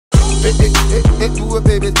Do it,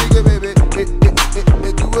 baby, take it, baby. Do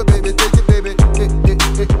it, baby, take it, baby.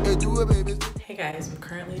 Do it, baby. Hey guys, I'm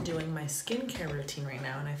currently doing my skincare routine right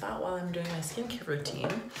now, and I thought while I'm doing my skincare routine,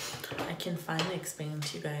 I can finally explain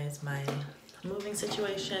to you guys my moving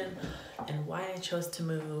situation and why I chose to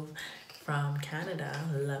move from Canada,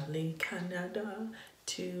 lovely Canada,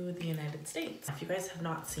 to the United States. If you guys have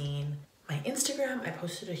not seen my Instagram, I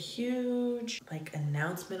posted a huge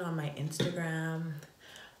announcement on my Instagram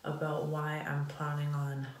about why I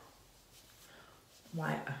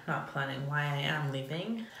am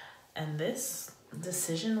leaving. And this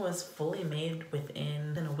decision was fully made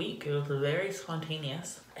within a week. It was very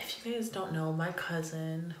spontaneous. If you guys don't know, my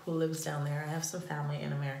cousin who lives down there, I have some family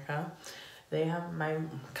in America. They have my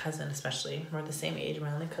cousin, especially, we're the same age.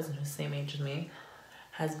 My only cousin who's the same age as me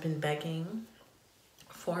has been begging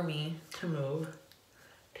for me to move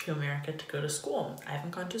to America to go to school. I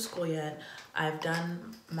haven't gone to school yet. I've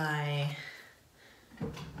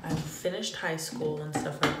finished high school and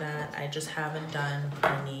stuff like that. I just haven't done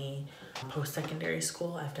any post-secondary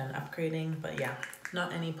school. I've done upgrading, but yeah,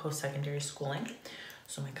 not any post-secondary schooling.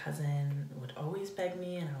 So my cousin would always beg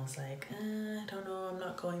me, and I was like, I don't know, I'm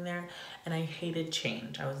not going there. And I hated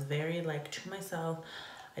change. I was very to myself.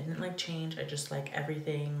 I didn't like change. I just like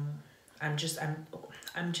everything. I'm just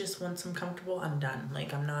once I'm comfortable, I'm done.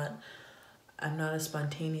 I'm not a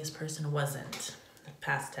spontaneous person. Wasn't.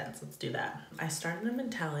 Past tense, let's do that. I started a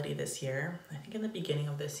mentality this year, I think in the beginning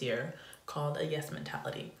of this year, called a yes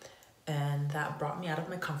mentality. And that brought me out of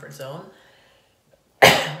my comfort zone.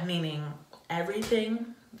 Meaning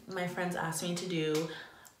everything my friends asked me to do,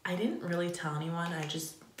 I didn't really tell anyone. I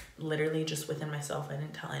just literally just within myself, I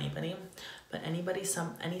didn't tell anybody. But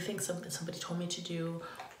anything somebody told me to do,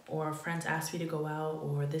 or friends asked me to go out,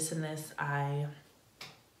 or this and this, I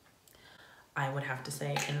would have to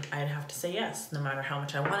say, and I'd have to say yes, no matter how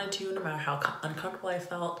much I wanted to, no matter how uncomfortable I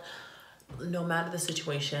felt, no matter the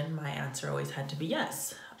situation, my answer always had to be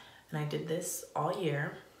yes. And I did this all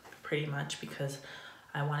year, pretty much, because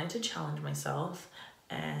I wanted to challenge myself,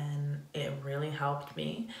 and it really helped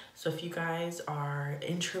me. So if you guys are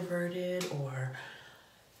introverted or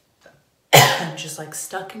just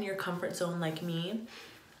stuck in your comfort zone like me,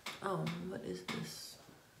 oh, what is this?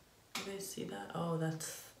 You guys see that? Oh,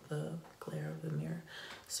 that's the glare of the mirror.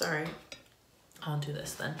 Sorry, I'll do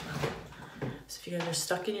this then. So if you guys are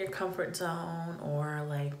stuck in your comfort zone, or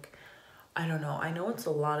I don't know, I know it's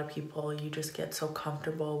a lot of people, you just get so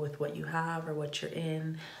comfortable with what you have or what you're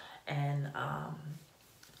in, and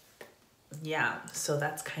yeah, so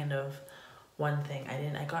that's kind of one thing.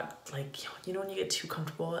 I got you know when you get too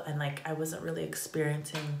comfortable, and I wasn't really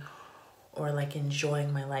experiencing or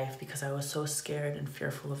enjoying my life because I was so scared and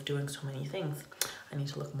fearful of doing so many things. I need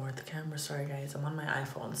to look more at the camera. Sorry guys, I'm on my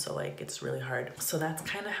iPhone, so it's really hard. So that's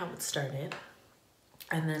kind of how it started.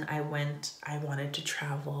 And then I wanted to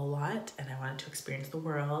travel a lot, and I wanted to experience the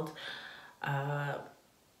world.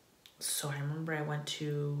 So I remember I went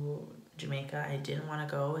to Jamaica. I didn't want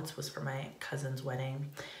to go. It was for my cousin's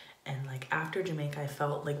wedding. And after Jamaica, I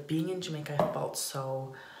felt being in Jamaica, I felt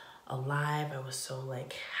so alive. I was so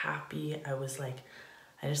happy. I was I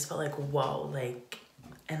just felt whoa,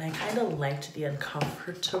 and I kind of liked the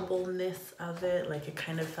uncomfortableness of it. It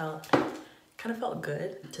kind of felt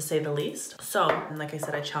good, to say the least. So, like I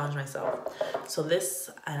said, I challenged myself. So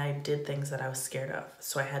and I did things that I was scared of.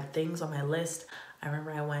 So I had things on my list. I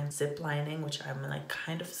remember I went zip lining, which I'm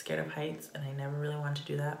kind of scared of heights, and I never really wanted to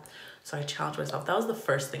do that. So I challenged myself. That was the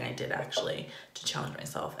first thing I did, actually, to challenge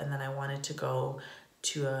myself. And then I wanted to go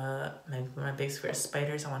to my biggest fear is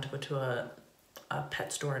spiders. I wanted to go to a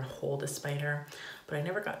pet store and hold a spider, but I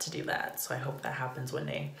never got to do that. So I hope that happens one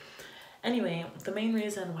day. Anyway, the main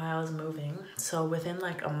reason why I was moving, so within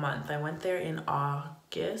a month, I went there in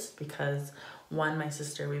August because one, my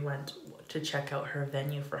sister, we went to check out her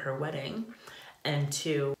venue for her wedding, and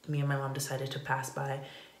two, me and my mom decided to pass by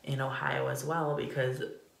in Ohio as well because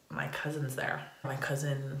my cousin's there. My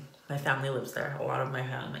family lives there. A lot of my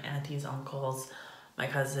aunties, uncles, my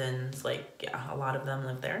cousins, yeah, a lot of them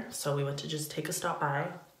live there. So we went to just take a stop by,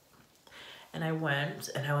 and I went,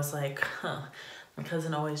 and I was like, huh. My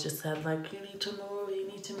cousin always just said you need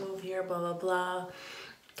to move here, blah, blah, blah.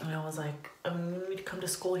 And I was like, you need to come to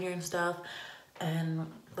school here and stuff. And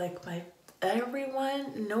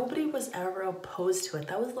nobody was ever opposed to it.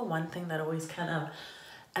 That was the one thing that always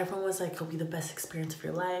everyone was it'll be the best experience of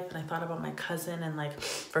your life. And I thought about my cousin, and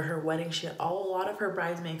for her wedding, a lot of her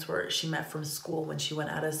bridesmaids she met from school when she went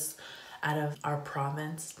out of our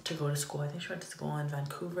province to go to school. I think she went to school in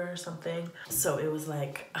Vancouver or something. So it was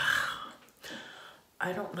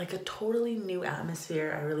I don't like a totally new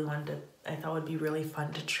atmosphere. I thought would be really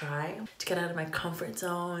fun to try, to get out of my comfort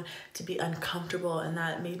zone, to be uncomfortable, and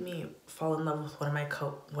that made me fall in love with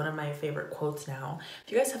one of my favorite quotes now.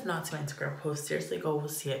 If you guys have not seen my Instagram post, seriously go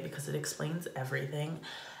see it because it explains everything.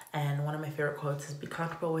 And one of my favorite quotes is, be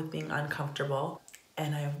comfortable with being uncomfortable.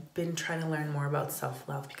 And I've been trying to learn more about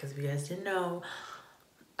self-love because if you guys didn't know,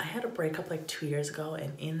 I had a breakup like 2 years ago,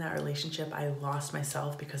 and in that relationship I lost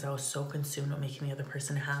myself because I was so consumed with making the other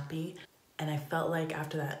person happy. And I felt like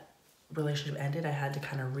after that relationship ended, I had to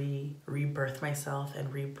kind of rebirth myself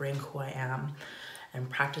and rebring who I am and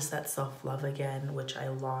practice that self-love again, which I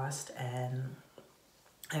lost. And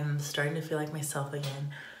I'm starting to feel like myself again,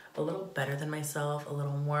 a little better than myself, a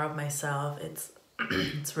little more of myself. It's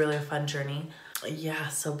it's really a fun journey. Yeah,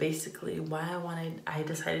 so basically why I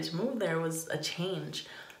decided to move there was a change.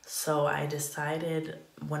 So I decided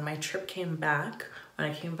when I came back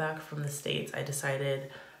from the States, I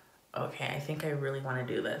decided, okay, I think I really want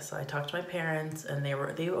to do this. So I talked to my parents, and they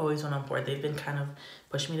always went on board. They've been kind of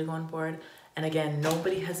pushing me to go on board. And again,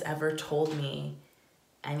 nobody has ever told me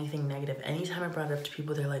anything negative. Anytime I brought it up to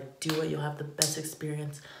people, they're like, do it, you'll have the best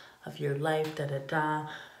experience of your life, da da da.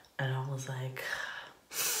 And I was like,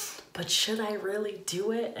 but should I really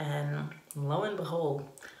do it? And lo and behold,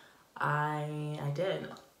 I did.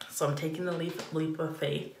 So I'm taking the leap of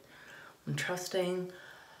faith. I'm trusting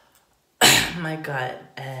my gut,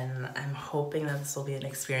 and I'm hoping that this will be an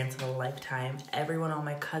experience of a lifetime. Everyone, all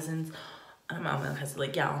my cousins, all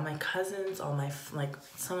my cousins, all my, like,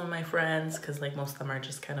 some of my friends, because like most of them are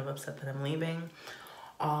just kind of upset that I'm leaving.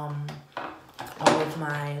 All of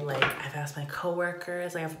my, like, I've asked my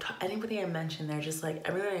coworkers, like, anybody I mention, they're just like,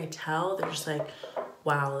 everyone I tell, they're just like,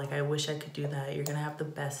 wow, like, I wish I could do that. You're gonna have the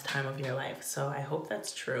best time of your life. So I hope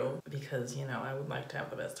that's true because, you know, I would like to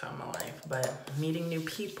have the best time of my life. But meeting new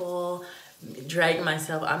people, dragging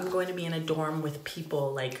myself, I'm going to be in a dorm with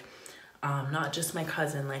people, like, not just my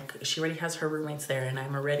cousin, like, she already has her roommates there, and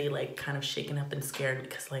I'm already, like, kind of shaken up and scared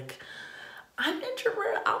because, like, I'm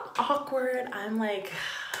introvert, I'm awkward, I'm like,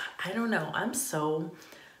 I don't know, I'm so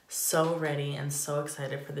ready and so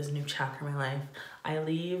excited for this new chapter in my life.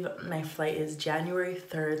 My flight is January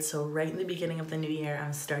 3rd, so right in the beginning of the new year,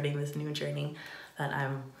 I'm starting this new journey that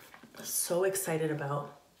I'm so excited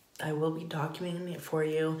about. I will be documenting it for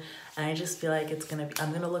you, and I just feel like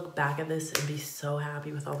I'm gonna look back at this and be so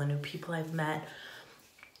happy with all the new people I've met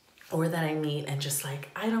or that I meet, and just like,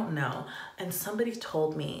 I don't know. And somebody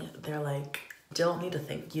told me, they're like, don't need to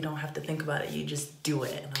think, you don't have to think about it, you just do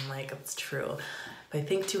it. And I'm like, it's true. If I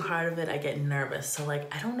think too hard of it, I get nervous. So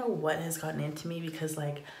like, I don't know what has gotten into me because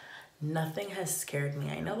like, nothing has scared me.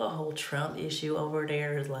 I know the whole Trump issue over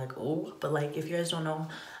there is like, oh, but like, if you guys don't know,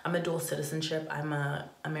 I'm a dual citizenship. I'm a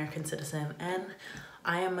American citizen and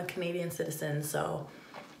I am a Canadian citizen. So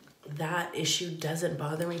that issue doesn't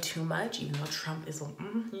bother me too much, even though Trump is like,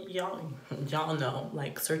 y'all know,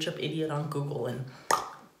 like, search up idiot on Google and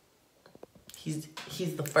he's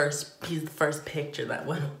the first picture that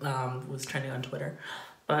was trending on Twitter.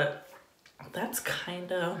 But that's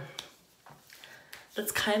kind of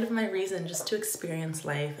my reason, just to experience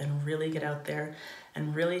life and really get out there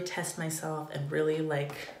and really test myself and really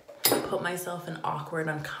like put myself in awkward,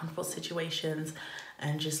 uncomfortable situations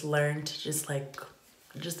and just learn to just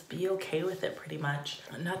be okay with it, pretty much.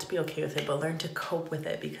 Not to be okay with it, but learn to cope with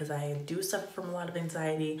it, because I do suffer from a lot of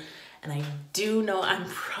anxiety, and I do know I'm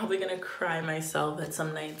probably gonna cry myself at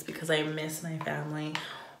some nights because I miss my family,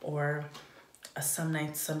 or some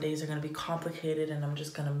days are gonna be complicated and I'm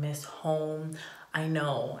just gonna miss home. I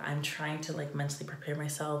know, I'm trying to like mentally prepare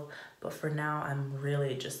myself, but for now I'm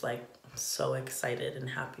really just like so excited and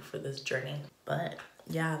happy for this journey. But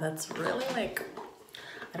yeah, that's really like,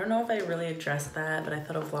 I don't know if I really addressed that, but I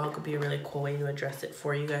thought a vlog would be a really cool way to address it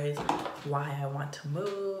for you guys, why I want to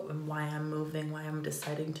move and why I'm moving, why I'm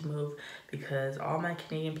deciding to move, because all my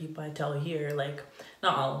Canadian people I tell here, like,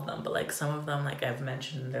 not all of them, but like some of them, like I've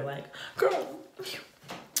mentioned, they're like, girl,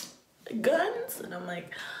 guns? And I'm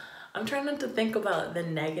like, I'm trying not to think about the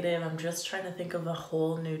negative. I'm just trying to think of a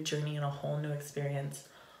whole new journey and a whole new experience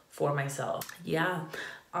for myself. Yeah,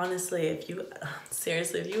 honestly, if you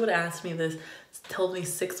would ask me this, told me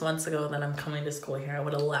 6 months ago that I'm coming to school here, I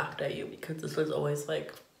would have laughed at you, because this was always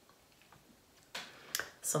like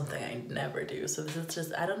something I never do. So this is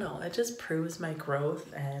just, I don't know, it just proves my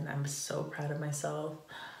growth, and I'm so proud of myself.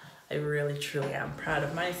 I really truly am proud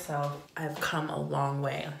of myself. I've come a long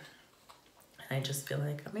way. And I just feel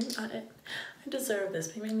like, I mean, I deserve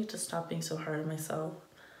this. Maybe I need to stop being so hard on myself.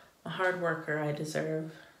 I'm a hard worker. I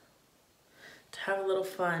deserve to have a little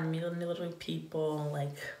fun, meet new little people,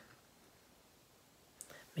 like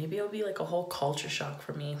maybe it'll be like a whole culture shock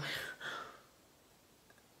for me.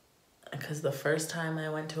 Because the first time I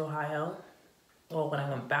went to Ohio, well, when I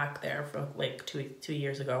went back there for like two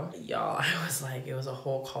years ago, y'all, I was like, it was a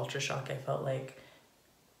whole culture shock. I felt like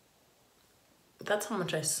that's how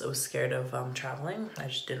much I was scared of traveling. I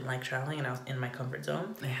just didn't like traveling, and I was in my comfort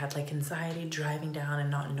zone. I had like anxiety driving down and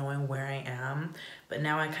not knowing where I am. But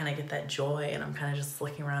now I kind of get that joy, and I'm kind of just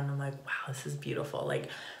looking around and I'm like, wow, this is beautiful. Like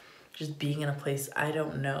just being in a place I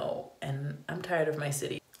don't know. And I'm tired of my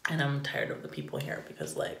city, and I'm tired of the people here,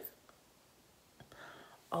 because like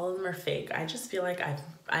all of them are fake. I just feel like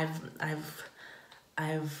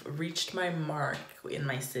I've reached my mark in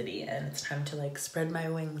my city, and it's time to like spread my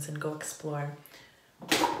wings and go explore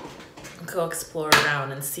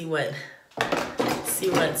around and see what's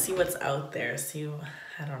out there.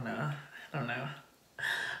 I don't know.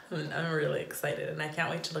 I'm really excited, and I can't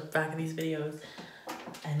wait to look back at these videos,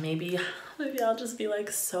 and maybe I'll just be like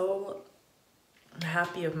so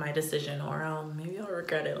happy of my decision, or maybe I'll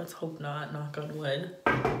regret it. Let's hope not, knock on wood.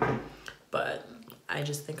 But I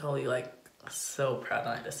just think I'll be like so proud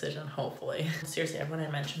of my decision, hopefully. Seriously, everyone I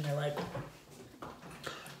mentioned, they're like,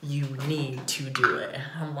 you need to do it.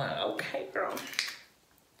 I'm like, okay, girl.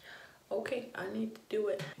 Okay, I need to do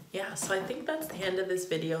it. Yeah, so I think that's the end of this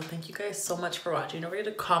video. Thank you guys so much for watching. Don't forget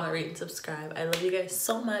to comment, rate, and subscribe. I love you guys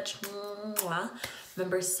so much. Mwah.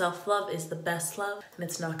 Remember, self-love is the best love, and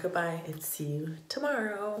it's not goodbye. It's see you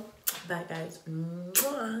tomorrow. Bye, guys.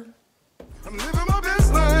 Mwah. I'm living my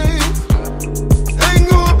best life. Ain't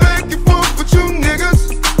going back and forth with you niggas.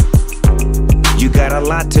 You got a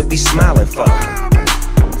lot to be smiling for.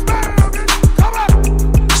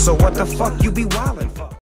 So what the fuck you be wildin' for?